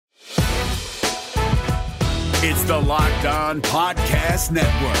It's the Locked On Podcast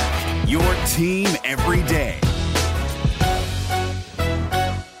Network, your team every day.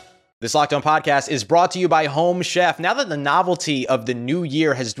 This Locked On Podcast is brought to you by Home Chef. Now that the novelty of the new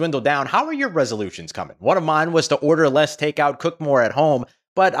year has dwindled down, how are your resolutions coming? One of mine was to order less takeout, cook more at home,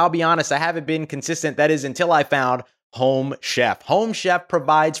 but I'll be honest, I haven't been consistent. That is until I found Home Chef. Home Chef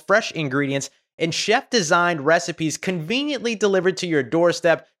provides fresh ingredients and chef-designed recipes conveniently delivered to your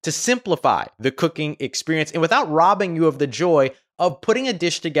doorstep to simplify the cooking experience and without robbing you of the joy of putting a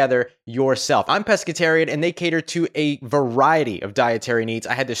dish together yourself. I'm pescatarian and they cater to a variety of dietary needs.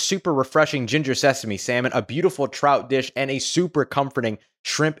 I had this super refreshing ginger sesame salmon, a beautiful trout dish, and a super comforting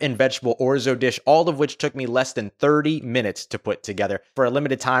shrimp and vegetable orzo dish, all of which took me less than 30 minutes to put together. For a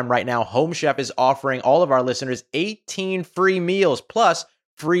limited time right now, Home Chef is offering all of our listeners 18 free meals plus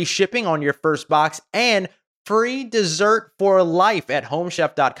free shipping on your first box and free dessert for life at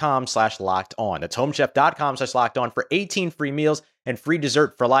homechef.com/lockedon. That's homechef.com/lockedon for 18 free meals and free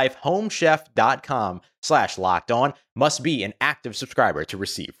dessert for life. Homechef.com/lockedon. Must be an active subscriber to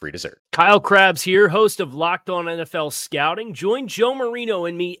receive free dessert. Kyle Krabs here, host of Locked On NFL Scouting. Join Joe Marino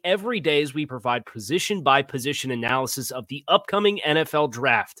and me every day as we provide position-by-position analysis of the upcoming NFL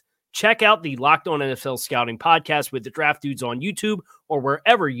Draft. Check out the Locked On NFL Scouting podcast with the Draft Dudes on YouTube or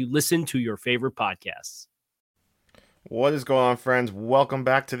wherever you listen to your favorite podcasts. What is going on, friends? Welcome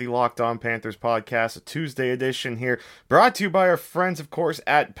back to the Locked On Panthers podcast, a Tuesday edition here, brought to you by our friends, of course,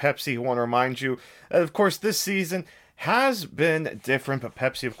 at Pepsi, who want to remind you that, of course, this season has been different, but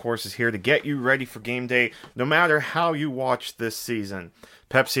Pepsi, of course, is here to get you ready for game day, no matter how you watch this season.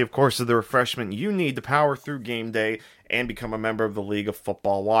 Pepsi, of course, is the refreshment you need to power through game day and become a member of the League of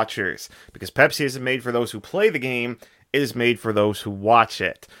Football Watchers. Because Pepsi isn't made for those who play the game, it is made for those who watch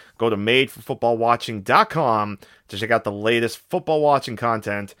it. Go to madeforfootballwatching.com to check out the latest football watching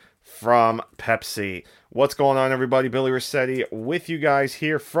content from Pepsi. What's going on, everybody? Billy Rossetti with you guys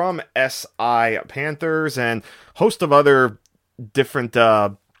here from SI Panthers and host of other different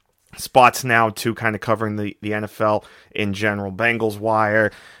spots now too, kind of covering the NFL in general. Bengals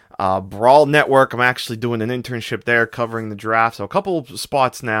Wire, Brawl Network. I'm actually doing an internship there covering the draft. So a couple of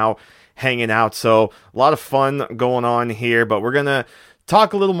spots now hanging out. So a lot of fun going on here, but we're going to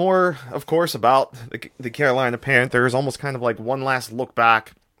talk a little more, of course, about the Carolina Panthers, almost kind of like one last look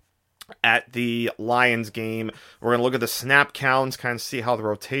back at the Lions game. We're going to look at the snap counts, kind of see how the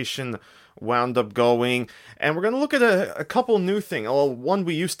rotation wound up going, and we're going to look at a couple new things. One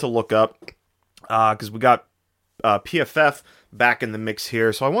we used to look up, because we got PFF back in the mix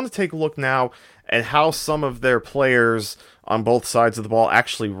here, so I want to take a look now at how some of their players on both sides of the ball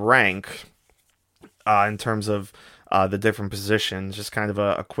actually rank in terms of the different positions. Just kind of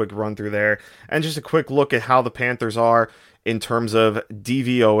a quick run through there, and just a quick look at how the Panthers are in terms of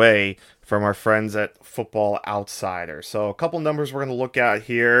DVOA from our friends at Football Outsider. So a couple numbers we're going to look at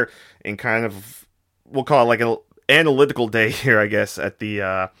here in kind of, we'll call it like an analytical day here, I guess, at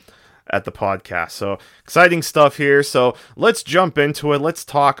the podcast. So exciting stuff here. So let's jump into it. Let's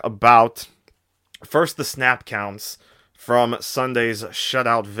talk about first the snap counts from Sunday's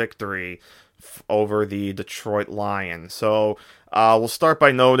shutout victory over the Detroit Lions. So we'll start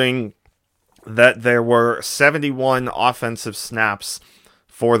by noting that there were 71 offensive snaps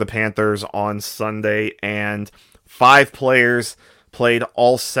for the Panthers on Sunday, and 5 players played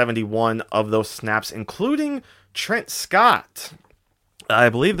all 71 of those snaps, including Trent Scott. I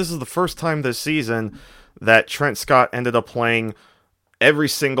believe this is the first time this season that Trent Scott ended up playing every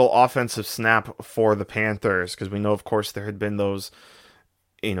single offensive snap for the Panthers, because we know, of course, there had been those,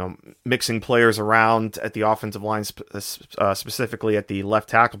 mixing players around at the offensive line, specifically at the left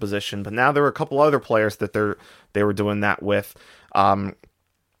tackle position. But now there were a couple other players that they were doing that with.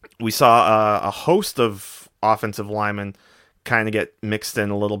 We saw a host of offensive linemen kind of get mixed in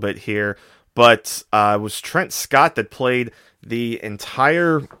a little bit here, but it was Trent Scott that played the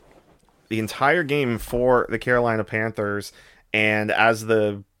entire game for the Carolina Panthers. And as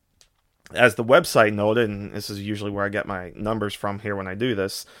the website noted, and this is usually where I get my numbers from here when I do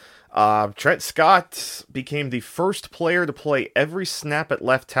this, Trent Scott became the first player to play every snap at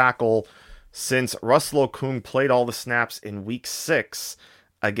left tackle since Russell Okung played all the snaps in Week 6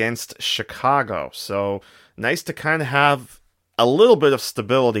 against Chicago. So nice to kind of have a little bit of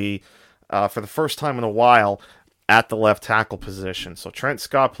stability for the first time in a while at the left tackle position. So Trent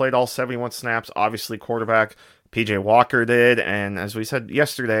Scott played all 71 snaps. Obviously, quarterback PJ Walker did, and as we said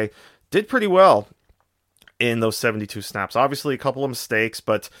yesterday, did pretty well in those 72 snaps. Obviously, a couple of mistakes,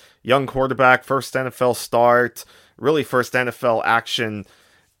 but young quarterback, first NFL start, really first NFL action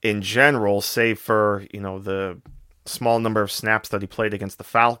in general, save for, the small number of snaps that he played against the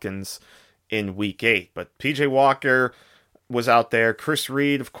Falcons in Week 8. But PJ Walker was out there. Chris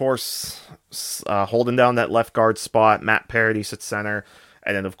Reed, of course, holding down that left guard spot. Matt Paradis at center.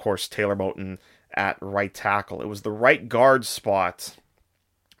 And then, of course, Taylor Moton at right tackle. It was the right guard spot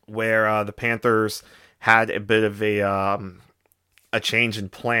where the Panthers had a bit of a change in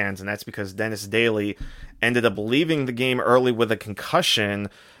plans, and that's because Dennis Daly ended up leaving the game early with a concussion,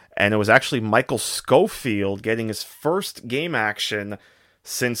 and it was actually Michael Schofield getting his first game action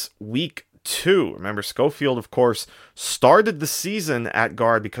since Week 2. Remember, Schofield, of course, started the season at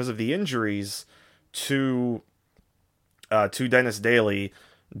guard because of the injuries to Dennis Daly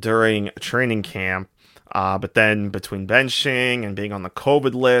during training camp. But then between benching and being on the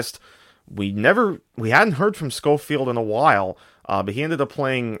COVID list, we hadn't heard from Schofield in a while. But he ended up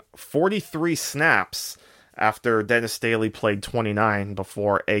playing 43 snaps after Dennis Daly played 29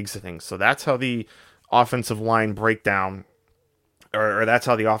 before exiting. So that's how the offensive line breakdown, or that's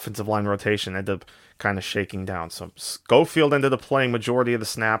how the offensive line rotation ended up kind of shaking down. So Schofield ended up playing majority of the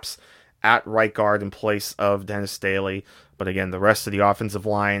snaps at right guard in place of Dennis Daly. But again, the rest of the offensive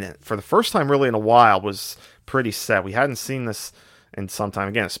line, for the first time really in a while, was pretty set. We hadn't seen this in some time,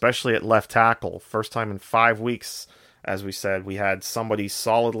 again, especially at left tackle. First time in 5 weeks, as we said, we had somebody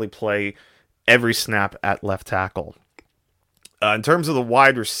solidly play every snap at left tackle. In terms of the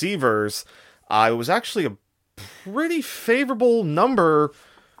wide receivers, it was actually a pretty favorable number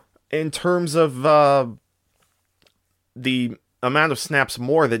in terms of the amount of snaps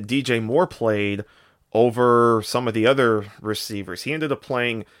more that DJ Moore played over some of the other receivers. He ended up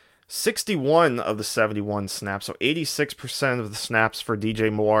playing 61 of the 71 snaps, so 86% of the snaps for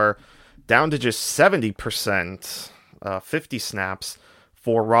DJ Moore, down to just 70%, 50 snaps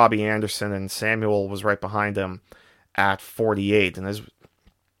for Robbie Anderson, and Samuel was right behind him at 48. And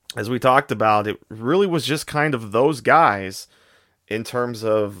as we talked about, it really was just kind of those guys in terms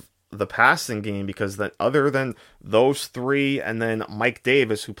of the passing game, because that other than those three and then Mike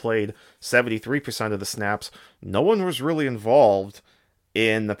Davis, who played 73% of the snaps, no one was really involved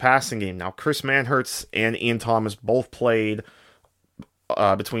in the passing game. Now, Chris Manhertz and Ian Thomas both played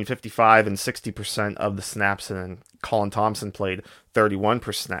between 55 and 60% of the snaps, and then Colin Thompson played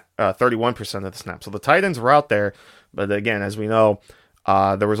 31% of the snaps. So the tight ends were out there, but again, as we know,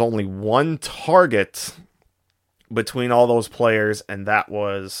 there was only one target between all those players, and that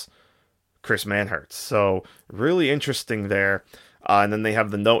was Chris Manhertz. So really interesting there. And then they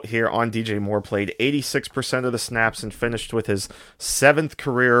have the note here on DJ Moore, played 86% of the snaps and finished with his 7th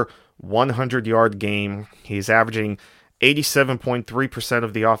career 100-yard game. He's averaging 87.3%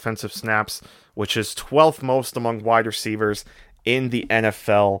 of the offensive snaps, which is 12th most among wide receivers in the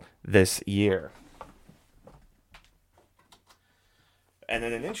NFL this year. And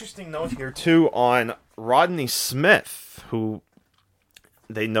then an interesting note here, too, on Rodney Smith, who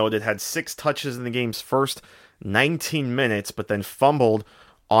they noted had 6 touches in the game's first 19 minutes, but then fumbled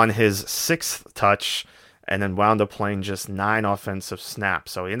on his 6th touch and then wound up playing just 9 offensive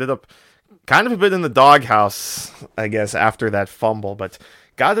snaps. So he ended up kind of a bit in the doghouse, I guess, after that fumble, but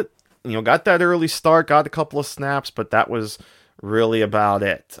got that early start, got a couple of snaps, but that was really about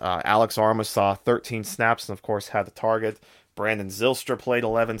it. Alex Arma saw 13 snaps and, of course, had the target. Brandon Zylstra played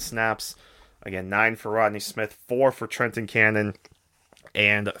 11 snaps. Again, 9 for Rodney Smith, 4 for Trenton Cannon,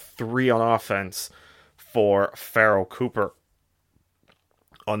 and 3 on offense for Pharoh Cooper.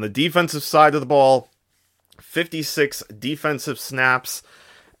 On the defensive side of the ball, 56 defensive snaps,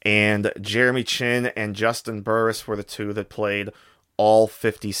 and Jeremy Chin and Justin Burris were the 2 that played all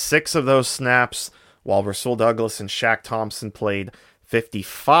 56 of those snaps, while Rasul Douglas and Shaq Thompson played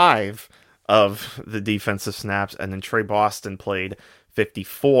 55 of the defensive snaps, and then Trey Boston played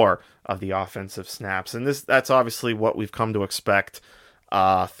 54 of the offensive snaps. And that's obviously what we've come to expect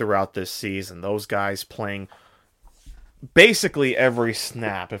throughout this season. Those guys playing basically every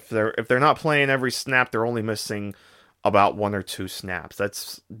snap. If they're not playing every snap, they're only missing about 1 or 2 snaps.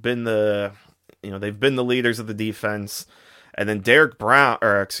 That's been they've been the leaders of the defense. And then Derek Brown,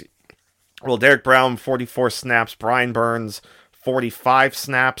 44 snaps, Brian Burns 45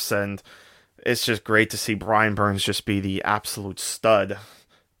 snaps, and it's just great to see Brian Burns just be the absolute stud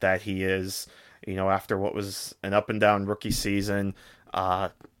that he is. After what was an up and down rookie season,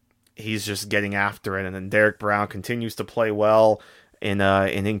 he's just getting after it. And then Derek Brown continues to play well in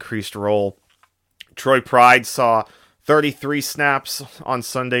an increased role. Troy Pride saw 33 snaps on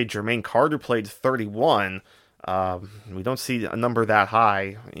Sunday. Jermaine Carter played 31. We don't see a number that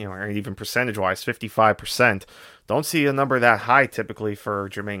high, or even percentage-wise, 55%. Don't see a number that high typically for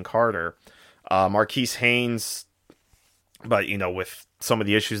Jermaine Carter. Marquise Haynes, but, with some of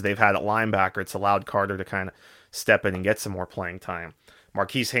the issues they've had at linebacker, it's allowed Carter to kind of step in and get some more playing time.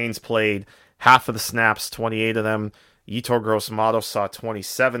 Marquise Haynes played half of the snaps, 28 of them. Yetur Gross-Matos saw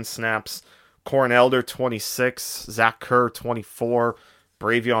 27 snaps. Corn Elder, 26. Zach Kerr, 24.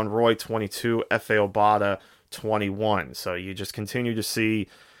 Bravion Roy, 22. Efe Obada, 21. So you just continue to see,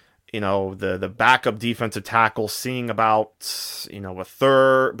 the backup defensive tackle seeing about,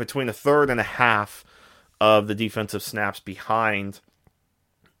 between a third and a half of the defensive snaps behind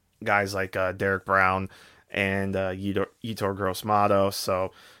guys like Derek Brown and Yetur Gross-Matos.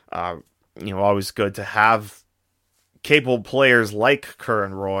 So, always good to have capable players like Kerr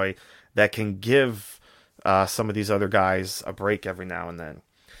and Roy that can give some of these other guys a break every now and then.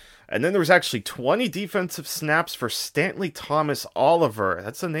 And then there was actually 20 defensive snaps for Stanley Thomas Oliver.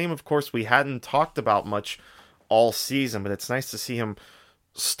 That's a name, of course, we hadn't talked about much all season, but it's nice to see him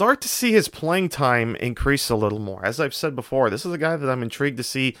start to see his playing time increase a little more. As I've said before, this is a guy that I'm intrigued to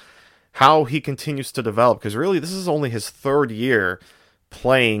see how he continues to develop, because really this is only his third year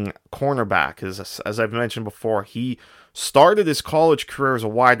playing cornerback. As I've mentioned before, he started his college career as a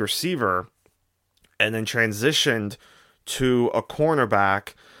wide receiver and then transitioned to a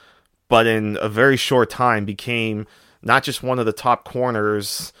cornerback, but in a very short time became not just one of the top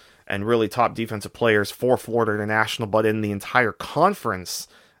corners and really top defensive players for Florida International, but in the entire conference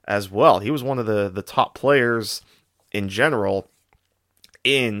as well. He was one of the top players in general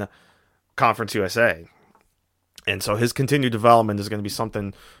in Conference USA. And so his continued development is going to be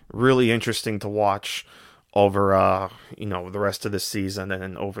something really interesting to watch over, the rest of this season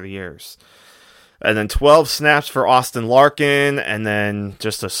and over the years. And then 12 snaps for Austin Larkin, and then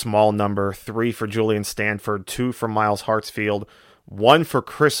just a small number, 3 for Julian Stanford, 2 for Miles Hartsfield, 1 for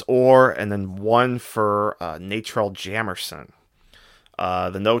Chris Orr, and then 1 for Natrell Jamerson.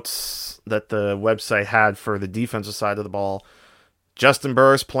 The notes that the website had for the defensive side of the ball: Justin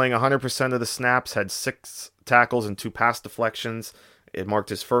Burris playing 100% of the snaps, had 6 tackles and 2 pass deflections. It marked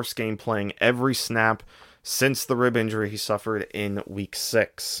his first game playing every snap since the rib injury he suffered in Week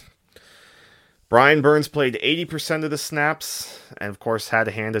 6. Brian Burns played 80% of the snaps, and of course had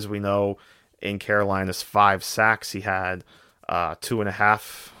a hand, as we know, in Carolina's 5 sacks. He had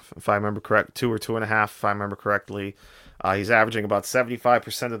 2.5, if I remember correct, 2 or 2.5, if I remember correctly. He's averaging about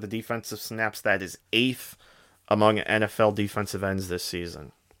 75% of the defensive snaps. That is 8th among NFL defensive ends this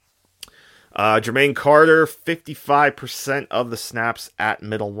season. Jermaine Carter, 55% of the snaps at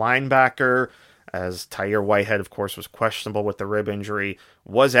middle linebacker, as Tahir Whitehead, of course, was questionable with the rib injury,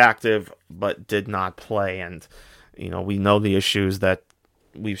 was active, but did not play. And, we know the issues that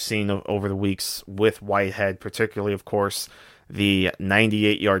we've seen over the weeks with Whitehead, particularly, of course, the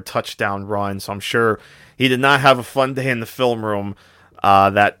 98-yard touchdown run. So I'm sure he did not have a fun day in the film room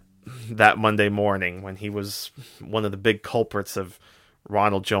that Monday morning when he was one of the big culprits of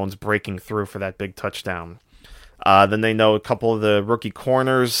Ronald Jones breaking through for that big touchdown. Then they know a couple of the rookie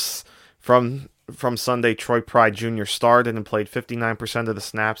corners from Sunday. Troy Pride Jr. started and played 59% of the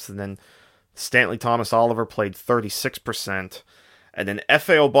snaps, and then Stanley Thomas Oliver played 36%. And then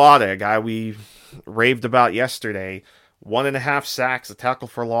Efe Obada, a guy we raved about yesterday, 1.5 sacks, a tackle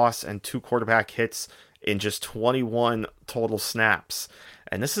for loss, and 2 quarterback hits in just 21 total snaps.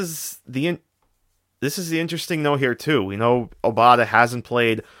 And this is the interesting note here too. We know Obada hasn't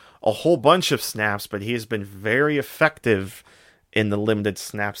played a whole bunch of snaps, but he has been very effective in the limited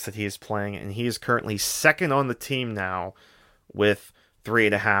snaps that he is playing, and he is currently second on the team now with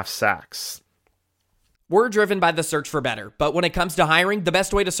 3.5 sacks. We're driven by the search for better, but when it comes to hiring, the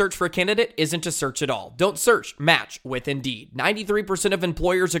best way to search for a candidate isn't to search at all. Don't search, match with Indeed. 93% of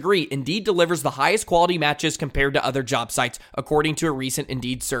employers agree Indeed delivers the highest quality matches compared to other job sites, according to a recent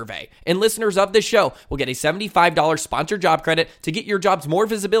Indeed survey. And listeners of this show will get a $75 sponsored job credit to get your jobs more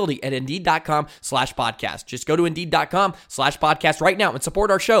visibility at Indeed.com/podcast. Just go to Indeed.com/podcast right now and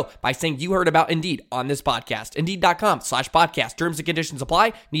support our show by saying you heard about Indeed on this podcast. Indeed.com/podcast. Terms and conditions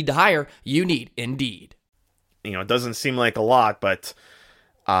apply. Need to hire? You need Indeed. It doesn't seem like a lot, but,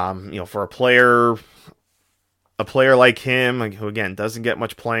 for a player like him, who, again, doesn't get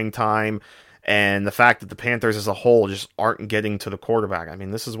much playing time, and the fact that the Panthers as a whole just aren't getting to the quarterback. I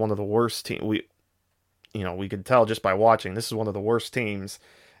mean, this is one of the worst teams. We could tell just by watching, this is one of the worst teams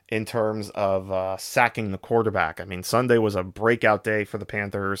in terms of sacking the quarterback. I mean, Sunday was a breakout day for the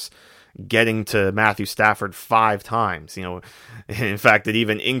Panthers, getting to Matthew Stafford 5 times. In fact, it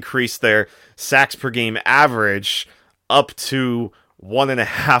even increased their sacks per game average up to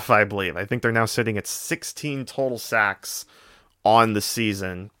 1.5, I believe. I think they're now sitting at 16 total sacks on the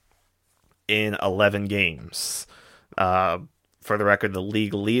season in 11 games. For the record, the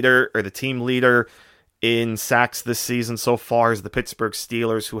league leader, or the team leader in sacks this season so far, is the Pittsburgh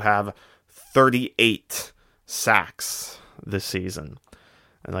Steelers, who have 38 sacks this season.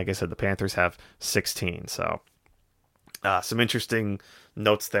 And like I said, the Panthers have 16. So some interesting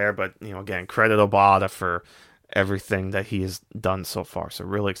notes there. But, again, credit Obata for everything that he has done so far. So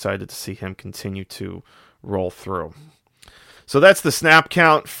really excited to see him continue to roll through. So that's the snap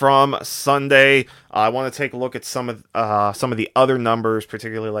count from Sunday. I want to take a look at some of the other numbers,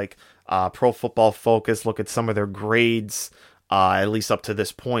 particularly like Pro Football Focus, look at some of their grades, at least up to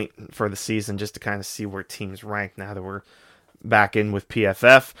this point for the season, just to kind of see where teams rank now that we're back in with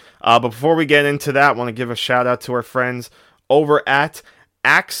PFF. But before we get into that, I want to give a shout out to our friends over at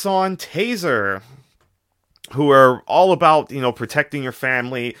Axon Taser, who are all about, protecting your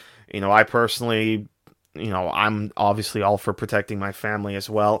family. I personally, I'm obviously all for protecting my family as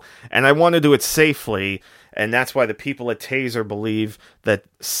well, and I want to do it safely, and that's why the people at Taser believe that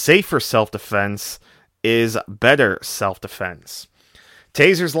safer self-defense is better self-defense.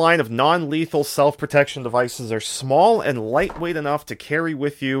 Taser's line of non-lethal self-protection devices are small and lightweight enough to carry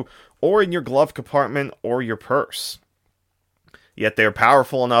with you or in your glove compartment or your purse. Yet they are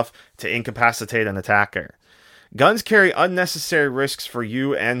powerful enough to incapacitate an attacker. Guns carry unnecessary risks for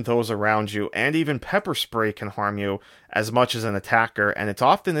you and those around you, and even pepper spray can harm you as much as an attacker, and it's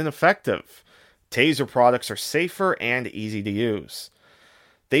often ineffective. Taser products are safer and easy to use.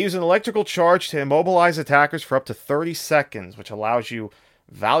 They use an electrical charge to immobilize attackers for up to 30 seconds, which allows you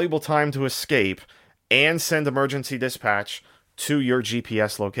valuable time to escape and send emergency dispatch to your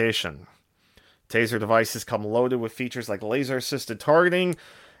GPS location. Taser devices come loaded with features like laser-assisted targeting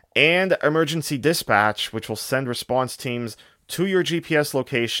and emergency dispatch, which will send response teams to your GPS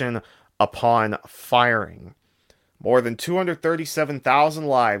location upon firing. More than 237,000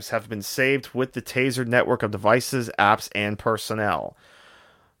 lives have been saved with the Taser network of devices, apps, and personnel.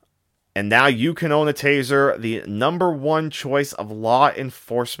 And now you can own a Taser, the number one choice of law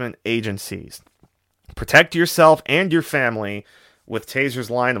enforcement agencies. Protect yourself and your family with Taser's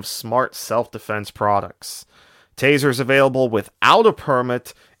line of smart self-defense products. Taser is available without a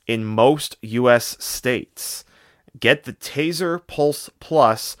permit in most U.S. states. Get the Taser Pulse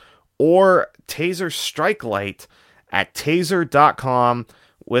Plus or Taser Strike Light at taser.com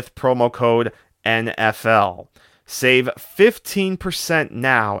with promo code NFL. Save 15%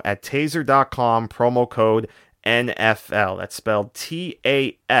 now at taser.com, promo code NFL. That's spelled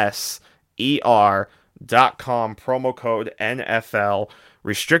TASER.com, promo code NFL.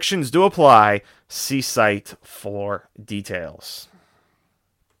 Restrictions do apply. See site for details.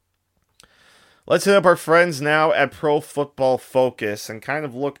 Let's hit up our friends now at Pro Football Focus and kind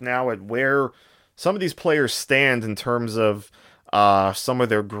of look now at where some of these players stand in terms of some of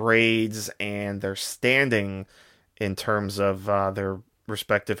their grades and their standing in terms of their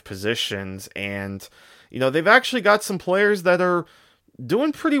respective positions. And, they've actually got some players that are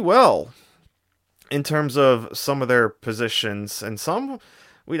doing pretty well in terms of some of their positions. And some,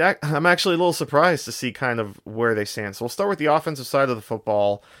 I'm actually a little surprised to see kind of where they stand. So we'll start with the offensive side of the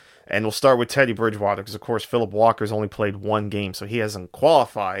football. And we'll start with Teddy Bridgewater because, of course, Philip Walker's only played one game, so he hasn't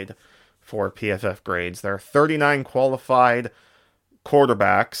qualified for PFF grades. There are 39 qualified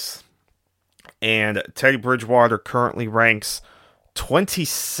quarterbacks, and Teddy Bridgewater currently ranks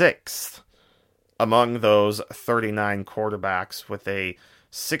 26th among those 39 quarterbacks with a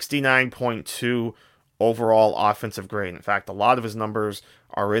 69.2 overall offensive grade. In fact, a lot of his numbers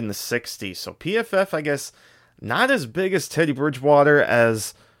are in the 60s. So PFF, I guess, not as big as Teddy Bridgewater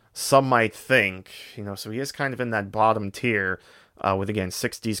as some might think, so he is kind of in that bottom tier with, again,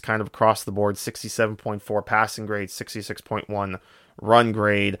 60s kind of across the board, 67.4 passing grade, 66.1 run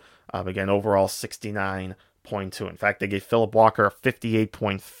grade, again, overall 69.2. In fact, they gave Philip Walker a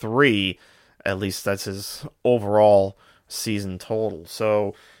 58.3, at least that's his overall season total.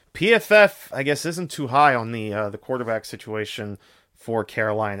 So PFF, I guess, isn't too high on the quarterback situation for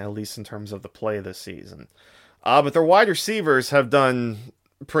Carolina, at least in terms of the play this season. But their wide receivers have done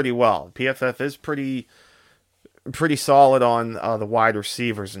pretty well. PFF is pretty solid on the wide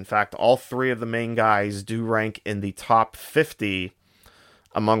receivers. In fact, all three of the main guys do rank in the top 50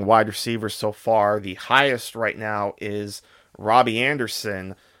 among wide receivers so far. The highest right now is Robbie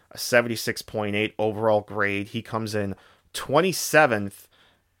Anderson, a 76.8 overall grade. He comes in 27th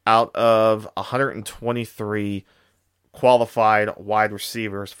out of 123 qualified wide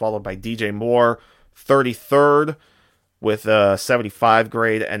receivers, followed by DJ Moore, 33rd with a 75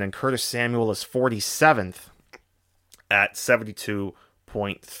 grade, and then Curtis Samuel is 47th at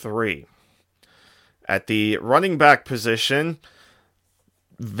 72.3. At the running back position,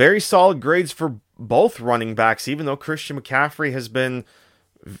 very solid grades for both running backs, even though Christian McCaffrey has been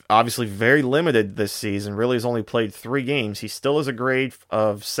obviously very limited this season, really has only played 3 games. He still has a grade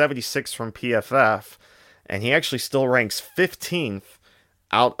of 76 from PFF, and he actually still ranks 15th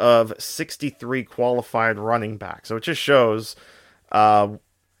out of 63 qualified running backs. So it just shows what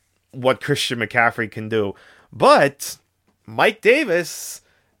Christian McCaffrey can do. But Mike Davis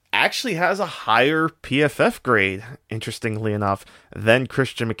actually has a higher PFF grade, interestingly enough, than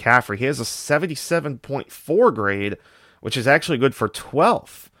Christian McCaffrey. He has a 77.4 grade, which is actually good for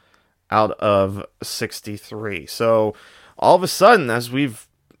 12th out of 63. So all of a sudden, as we've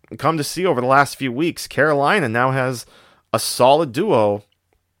come to see over the last few weeks, Carolina now has a solid duo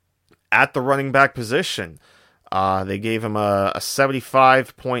at the running back position. They gave him a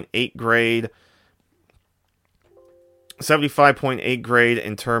 75.8 grade. 75.8 grade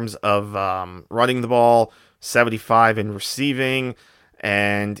in terms of running the ball, 75 in receiving,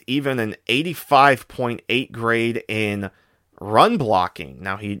 and even an 85.8 grade in run blocking.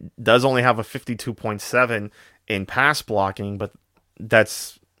 Now, he does only have a 52.7 in pass blocking, but that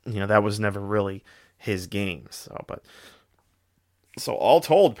was never really his game. So all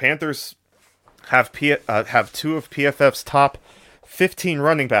told, Panthers have two of PFF's top 15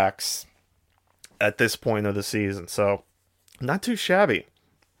 running backs at this point of the season. So not too shabby.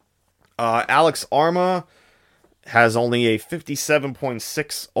 Alex Arma has only a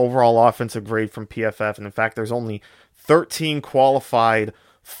 57.6 overall offensive grade from PFF. And in fact, there's only 13 qualified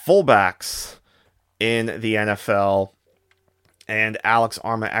fullbacks in the NFL. And Alex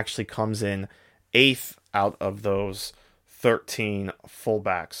Arma actually comes in 8th out of those 13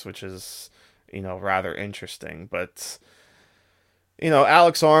 fullbacks, which is, rather interesting. But,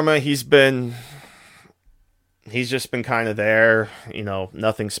 Alex Arma, he's just been kind of there,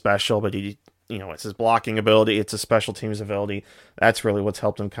 nothing special, but it's his blocking ability, it's his special teams ability. That's really what's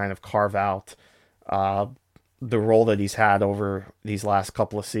helped him kind of carve out the role that he's had over these last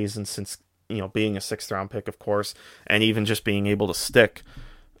couple of seasons since, being a 6th round pick, of course, and even just being able to stick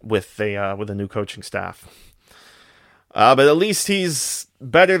with a new coaching staff. But at least he's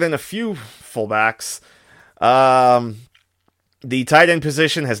better than a few fullbacks. The tight end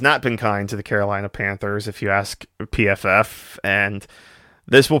position has not been kind to the Carolina Panthers, if you ask PFF, and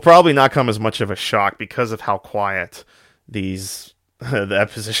this will probably not come as much of a shock because of how quiet that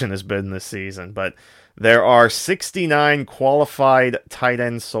position has been this season. But there are 69 qualified tight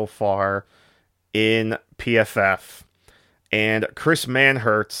ends so far in PFF, and Chris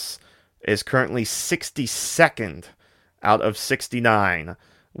Manhertz is currently 62nd out of 69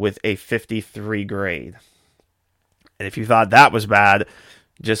 with a 53 grade. And if you thought that was bad,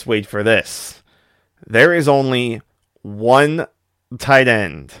 just wait for this. There is only one tight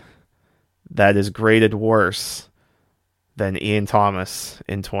end that is graded worse than Ian Thomas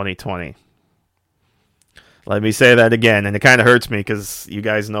in 2020. Let me say that again, and it kind of hurts me because you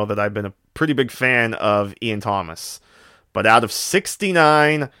guys know that I've been a pretty big fan of Ian Thomas. But out of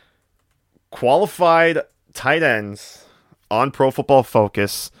 69 qualified tight ends on Pro Football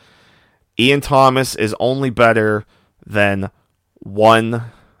Focus, Ian Thomas is only better than one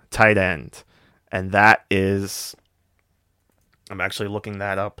tight end. And that is, I'm actually looking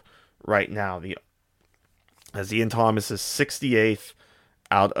that up right now. As Ian Thomas is 68th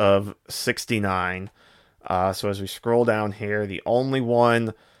out of 69. So as we scroll down here, the only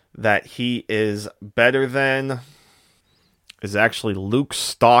one that he is better than is actually Luke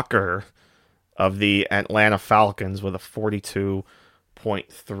Stalker of the Atlanta Falcons with a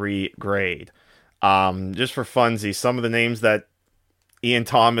 42.3 grade. Just for funsies, some of the names that Ian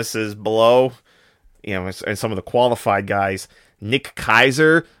Thomas is below, and some of the qualified guys, Nick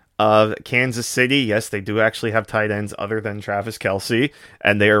Keizer of Kansas City. Yes, they do actually have tight ends other than Travis Kelce,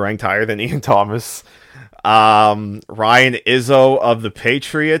 and they are ranked higher than Ian Thomas. Ryan Izzo of the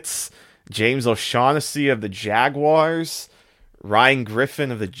Patriots, James O'Shaughnessy of the Jaguars, Ryan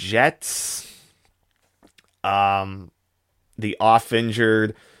Griffin of the Jets, the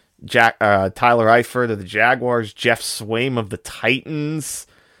off-injured Tyler Eifert of the Jaguars, Jeff Swaim of the Titans,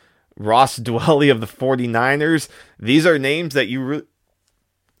 Ross Dwelley of the 49ers. These are names that you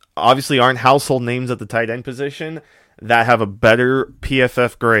obviously aren't household names at the tight end position that have a better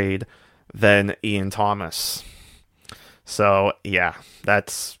PFF grade than Ian Thomas. So, yeah,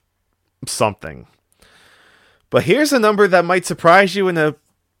 that's something. But here's a number that might surprise you in a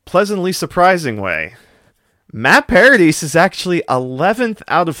pleasantly surprising way. Matt Paradis is actually 11th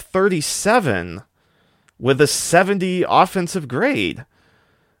out of 37 with a 70 offensive grade.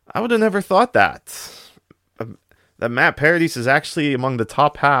 I would have never thought that. That Matt Paradis is actually among the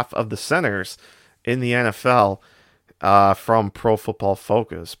top half of the centers in the NFL from Pro Football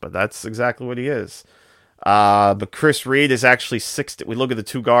Focus, but that's exactly what he is. But Chris Reed is actually 60. We look at the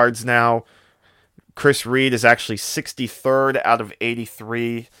two guards now. Chris Reed is actually 63rd out of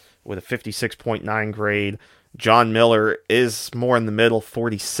 83 with a 56.9 grade. John Miller is more in the middle,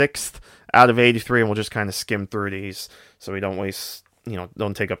 46th out of 83, and we'll just kind of skim through these so we don't waste,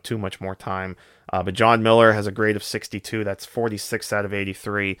 don't take up too much more time. But John Miller has a grade of 62. That's 46 out of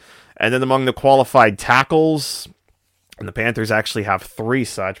 83. And then among the qualified tackles, and the Panthers actually have 3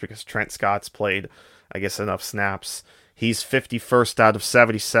 such because Trent Scott's played, I guess, enough snaps. He's 51st out of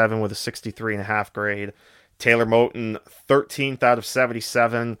 77 with a 63.5 grade. Taylor Moton, 13th out of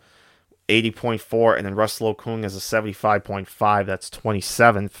 77, 80.4. And then Russell Okung has a 75.5. That's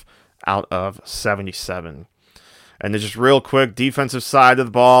 27th out of 77. And then just real quick, defensive side of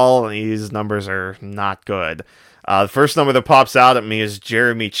the ball, these numbers are not good. The first number that pops out at me is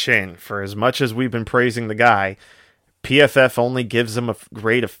Jeremy Chinn. For as much as we've been praising the guy, PFF only gives him a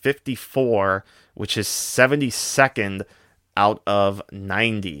grade of 54, which is 72nd out of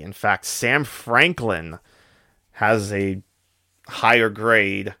 90. In fact, Sam Franklin has a higher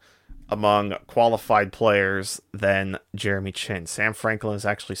grade among qualified players than Jeremy Chinn. Sam Franklin is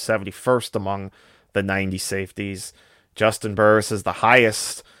actually 71st among the 90 safeties. Justin Burris is the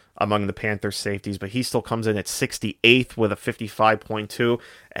highest among the Panthers safeties, but he still comes in at 68th with a 55.2.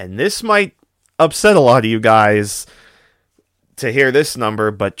 And this might upset a lot of you guys to hear this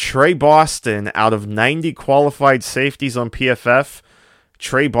number, but Trey Boston, out of 90 qualified safeties on PFF,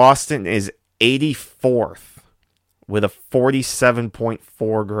 Trey Boston is 84th with a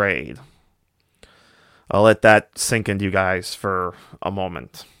 47.4 grade. I'll let that sink into you guys for a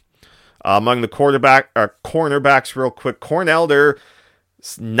moment. Among the cornerbacks, real quick, Corn Elder,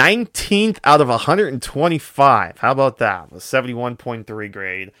 19th out of 125. How about that? A 71.3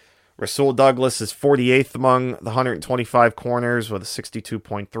 grade. Rasul Douglas is 48th among the 125 corners with a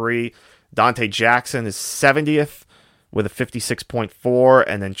 62.3. Dante Jackson is 70th with a 56.4.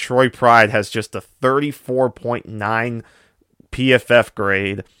 And then Troy Pride has just a 34.9 PFF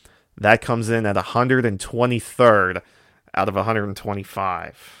grade. That comes in at 123rd out of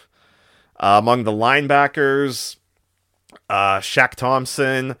 125. Among the linebackers, Shaq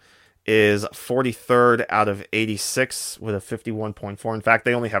Thompson is 43rd out of 86 with a 51.4. In fact,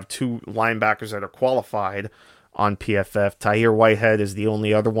 they only have 2 linebackers that are qualified on PFF. Tahir Whitehead is the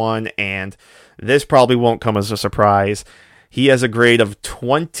only other one, and this probably won't come as a surprise. He has a grade of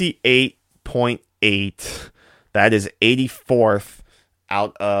 28.8. That is 84th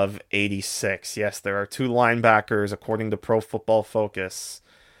out of 86. Yes, there are 2 linebackers, according to Pro Football Focus,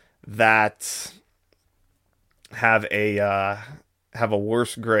 that have a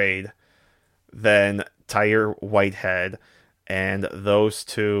worse grade than Tahir Whitehead, and those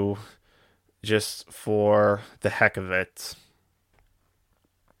 2, just for the heck of it,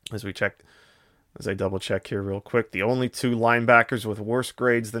 as I double check here real quick, the only 2 linebackers with worse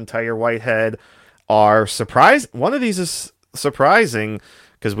grades than Tahir Whitehead are one of these is surprising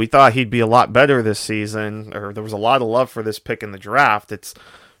because we thought he'd be a lot better this season, or there was a lot of love for this pick in the draft. It's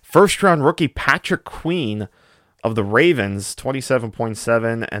first-round rookie Patrick Queen of the Ravens,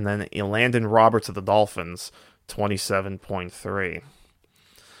 27.7, and then Elandon Roberts of the Dolphins, 27.3.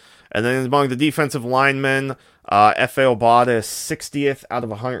 And then among the defensive linemen, F.A. Obata is 60th out of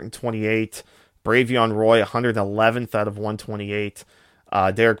 128, Bravion Roy 111th out of 128,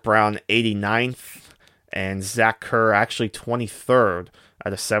 Derek Brown 89th, and Zach Kerr actually 23rd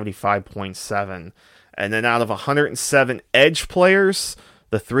out of 75.7. And then out of 107 edge players,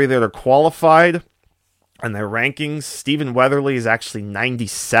 the 3 that are qualified and their rankings, Stephen Weatherly is actually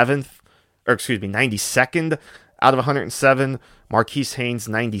 92nd out of 107. Marquise Haynes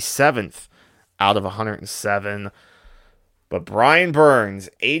 97th out of 107. But Brian Burns,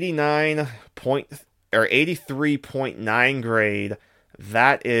 83.9 grade.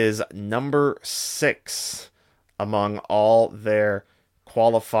 That is number 6 among all their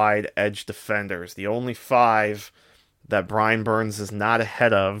qualified edge defenders. The only 5 that Brian Burns is not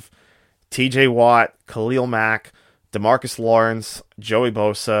ahead of: TJ Watt, Khalil Mack, DeMarcus Lawrence, Joey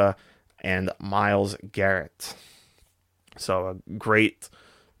Bosa, and Myles Garrett. So a great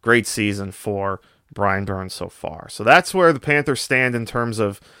season for Brian Burns so far. So that's where the Panthers stand in terms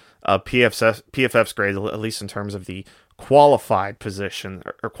of PFF's grade, at least in terms of the qualified position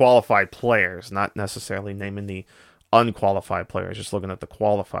or qualified players, not necessarily naming the unqualified players, just looking at the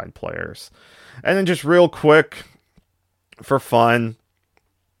qualified players. And then just real quick, for fun,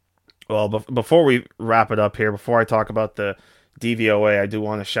 well, before we wrap it up here, before I talk about the DVOA, I do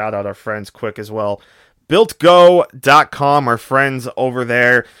want to shout out our friends quick as well. BuiltGo.com, our friends over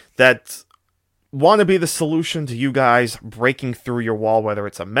there that want to be the solution to you guys breaking through your wall, whether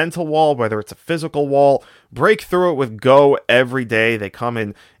it's a mental wall, whether it's a physical wall. Break through it with Go every day. They come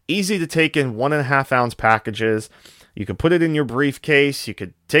in easy to take in 1.5 ounce packages. You could put it in your briefcase, you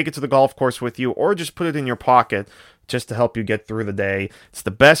could take it to the golf course with you, or just put it in your pocket just to help you get through the day. It's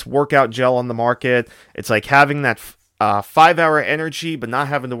the best workout gel on the market. It's like having that 5-hour energy, but not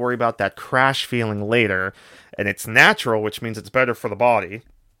having to worry about that crash feeling later. And it's natural, which means it's better for the body.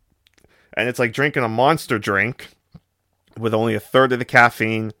 And it's like drinking a Monster drink with only a third of the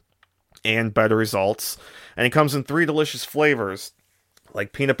caffeine and better results. And it comes in 3 delicious flavors,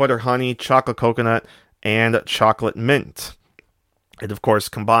 like peanut butter honey, chocolate coconut, and chocolate mint. It, of course,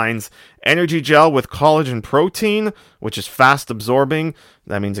 combines energy gel with collagen protein, which is fast absorbing.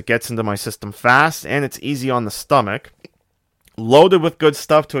 That means it gets into my system fast, and it's easy on the stomach. Loaded with good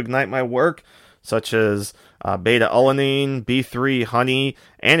stuff to ignite my work, such as beta-alanine, B3, honey,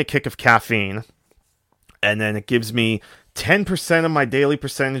 and a kick of caffeine. And then it gives me 10% of my daily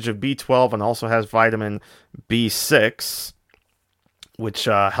percentage of B12 and also has vitamin B6, which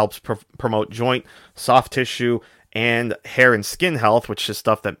helps promote joint, soft tissue, and hair and skin health, which is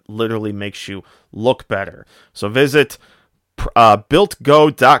stuff that literally makes you look better. So visit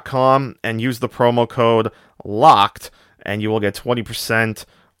builtgo.com and use the promo code LOCKED, and you will get 20%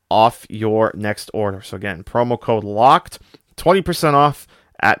 off your next order. So again, promo code LOCKED, 20% off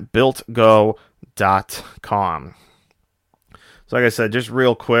at builtgo.com. So like I said, just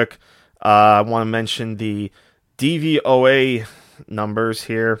real quick, I want to mention the DVOA numbers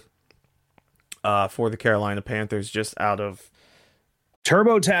here for the Carolina Panthers, just out of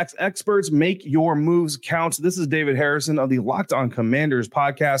TurboTax experts, make your moves count. This is David Harrison of the Locked On Commanders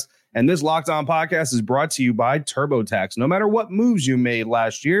podcast, and this Locked On podcast is brought to you by TurboTax. No matter what moves you made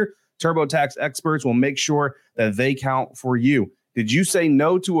last year, TurboTax experts will make sure that they count for you. Did you say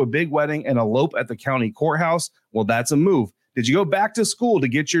no to a big wedding and elope at the county courthouse? Well, that's a move. Did you go back to school to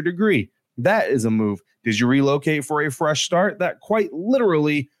get your degree? That is a move. Did you relocate for a fresh start? That quite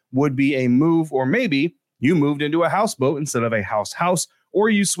literally would be a move. Or maybe you moved into a houseboat instead of a house, or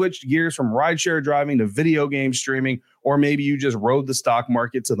you switched gears from rideshare driving to video game streaming, or maybe you just rode the stock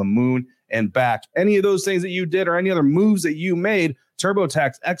market to the moon and back. Any of those things that you did or any other moves that you made,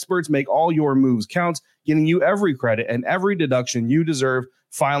 TurboTax experts make all your moves count, getting you every credit and every deduction you deserve,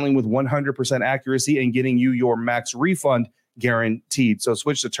 filing with 100% accuracy, and getting you your max refund guaranteed. So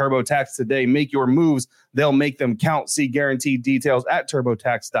switch to TurboTax today. Make your moves. They'll make them count. See guaranteed details at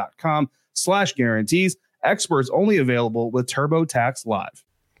turbotax.com/guarantees. Experts only available with TurboTax Live.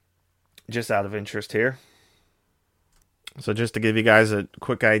 Just out of interest here. So just to give you guys a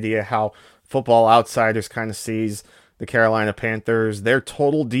quick idea how Football Outsiders kind of sees the Carolina Panthers, their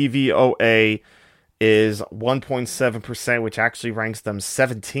total DVOA is 1.7%, which actually ranks them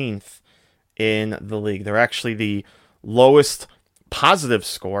 17th in the league. They're actually the lowest positive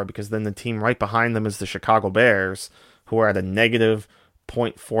score, because then the team right behind them is the Chicago Bears, who are at a negative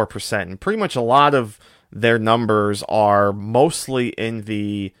 0.4%. And pretty much a lot of their numbers are mostly in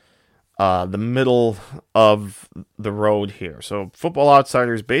the middle of the road here. So Football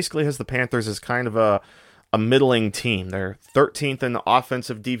Outsiders basically has the Panthers as kind of a middling team. They're 13th in the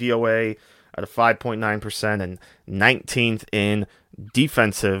offensive DVOA at a 5.9% and 19th in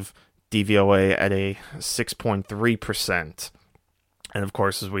defensive DVOA at a 6.3%. And of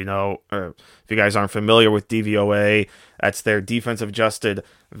course, as we know, if you guys aren't familiar with DVOA, that's their defensive adjusted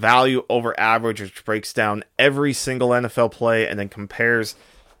value over average, which breaks down every single NFL play and then compares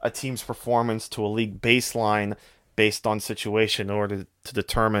a team's performance to a league baseline based on situation in order to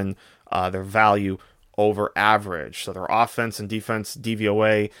determine their value over average. So their offense and defense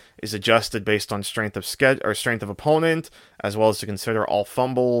DVOA is adjusted based on strength of strength of opponent, as well as to consider all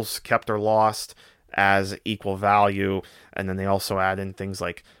fumbles kept or lost as equal value. And then they also add in things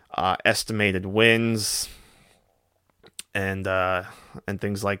like estimated wins and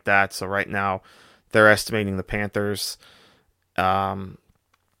things like that. So right now they're estimating the Panthers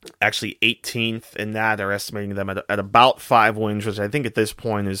actually 18th in that. They're estimating them at about 5 wins, which I think at this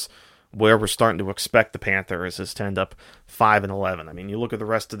point is where we're starting to expect the Panthers is to end up 5-11. I mean, you look at the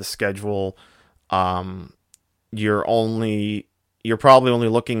rest of the schedule, you're probably only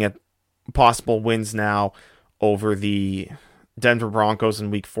looking at possible wins now over the Denver Broncos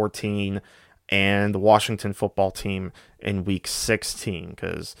in Week 14 and the Washington Football Team in Week 16,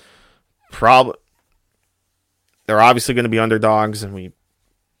 because they're obviously going to be underdogs, and we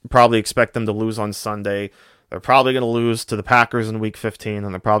probably expect them to lose on Sunday. They're probably going to lose to the Packers in Week 15,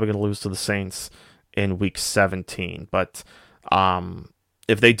 and they're probably going to lose to the Saints in Week 17. But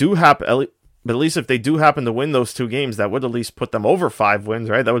if they do happen, but at least if they do happen to win those 2 games, that would at least put them over 5 wins,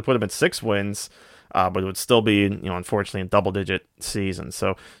 right? That would put them at 6 wins, but it would still be, unfortunately, a double-digit season.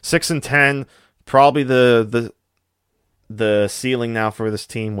 So 6-10, probably the ceiling now for this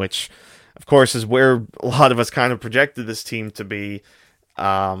team, which of course, is where a lot of us kind of projected this team to be.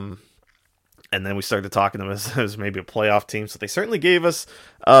 And then we started talking to them as maybe a playoff team. So they certainly gave us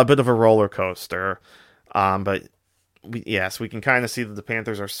a bit of a roller coaster. But we can kind of see that the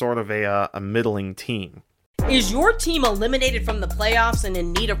Panthers are sort of a middling team. Is your team eliminated from the playoffs and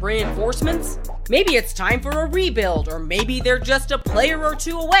in need of reinforcements? Maybe it's time for a rebuild, or maybe they're just a player or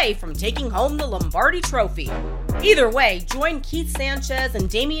two away from taking home the Lombardi Trophy. Either way, join Keith Sanchez and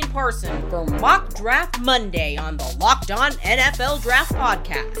Damian Parson for Mock Draft Monday on the Locked On NFL Draft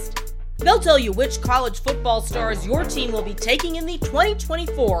Podcast. They'll tell you which college football stars your team will be taking in the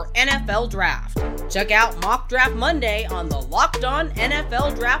 2024 NFL Draft. Check out Mock Draft Monday on the Locked On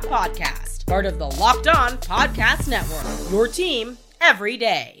NFL Draft Podcast, part of the Locked On Podcast Network, your team every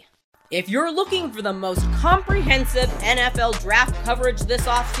day. If you're looking for the most comprehensive NFL draft coverage this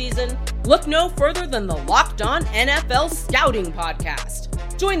offseason, look no further than the Locked On NFL Scouting Podcast.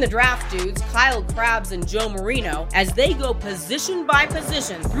 Join the draft dudes, Kyle Krabs and Joe Marino, as they go position by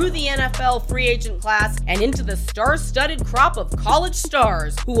position through the NFL free agent class and into the star-studded crop of college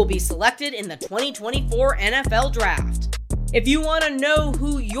stars who will be selected in the 2024 NFL Draft. If you want to know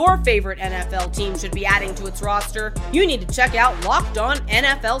who your favorite NFL team should be adding to its roster, you need to check out Locked On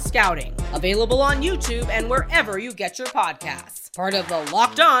NFL Scouting, available on YouTube and wherever you get your podcasts. Part of the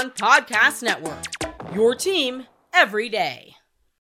Locked On Podcast Network, your team every day.